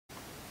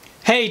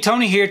Hey,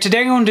 Tony here.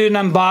 Today I'm going to do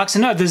an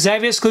unboxing of the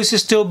Zavvi exclusive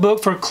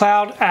Steelbook for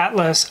Cloud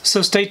Atlas,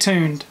 so stay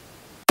tuned.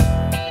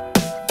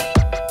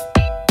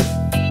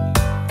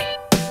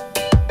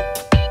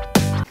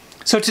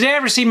 So today I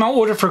received my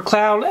order for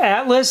Cloud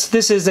Atlas.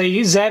 This is a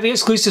Zavvi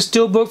exclusive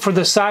Steelbook for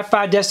the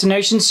Sci-fi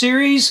Destination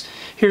series.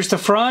 Here's the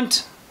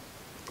front,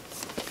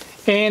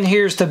 and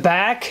here's the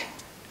back.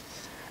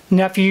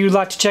 Now if you'd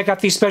like to check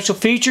out these special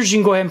features, you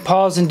can go ahead and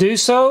pause and do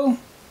so.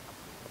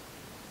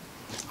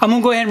 I'm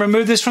going to go ahead and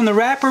remove this from the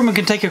wrapper and we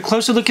can take a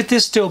closer look at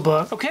this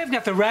Steelbook. Okay, I've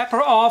got the wrapper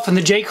off and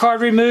the J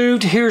card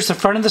removed. Here's the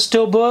front of the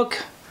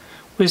Steelbook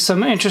with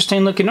some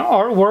interesting looking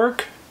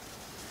artwork.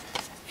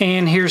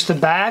 And here's the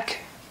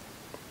back.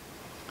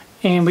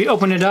 And we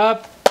open it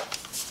up.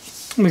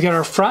 We got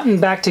our front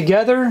and back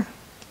together.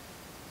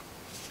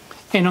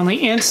 And on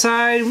the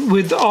inside,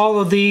 with all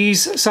of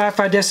these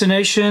Sci-Fi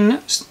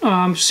Destination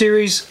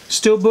series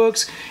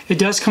Steelbooks, it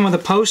does come with a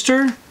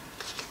poster.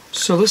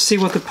 So let's see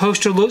what the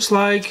poster looks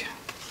like.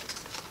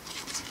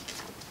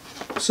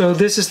 So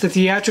this is the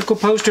theatrical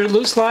poster it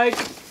looks like.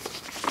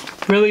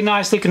 Really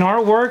nice looking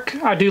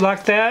artwork. I do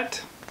like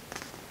that.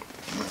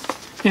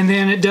 And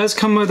then it does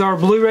come with our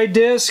Blu-ray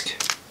disc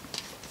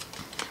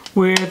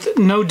with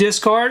no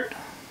disc art.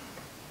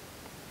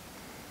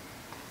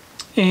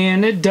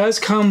 And it does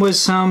come with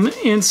some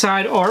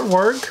inside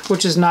artwork,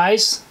 which is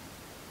nice.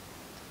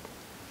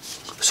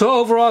 So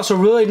overall, it's a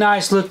really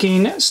nice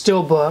looking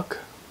Steelbook.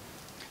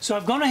 So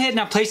I've gone ahead and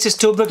I've placed this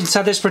Steelbook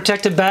inside this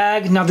protective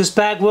bag. Now this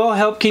bag will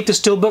help keep the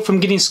Steelbook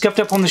from getting scuffed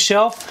up on the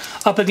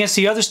shelf up against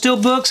the other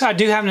Steelbooks. I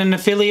do have an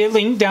affiliate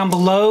link down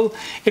below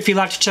if you'd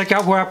like to check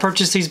out where I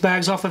purchased these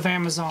bags off of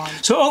Amazon.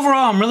 So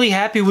overall, I'm really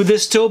happy with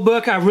this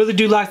Steelbook. I really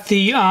do like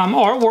the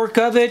artwork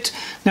of it.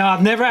 Now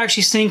I've never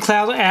actually seen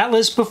Cloud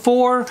Atlas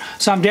before,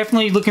 so I'm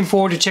definitely looking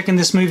forward to checking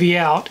this movie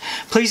out.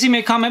 Please leave me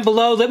a comment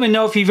below. Let me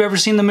know if you've ever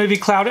seen the movie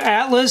Cloud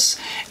Atlas,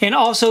 and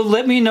also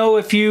let me know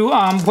if you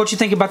what you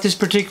think about this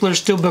particular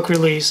Steelbook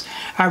release.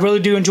 I really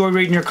do enjoy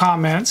reading your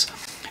comments.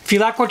 If you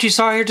like what you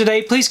saw here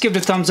today, please give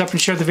it a thumbs up and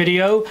share the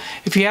video.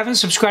 If you haven't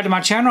subscribed to my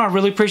channel, I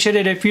really appreciate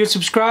it if you would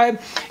subscribe.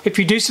 If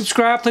you do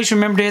subscribe, please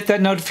remember to hit that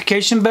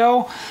notification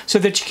bell so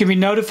that you can be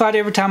notified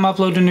every time I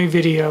upload a new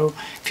video.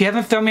 If you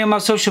haven't found me on my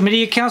social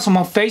media accounts, I'm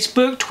on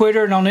Facebook,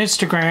 Twitter, and on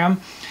Instagram.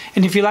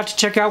 And if you'd like to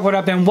check out what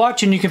I've been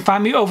watching, you can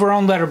find me over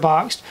on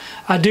Letterboxd.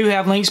 I do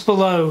have links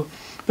below.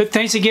 But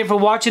thanks again for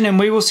watching, and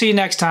we will see you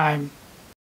next time.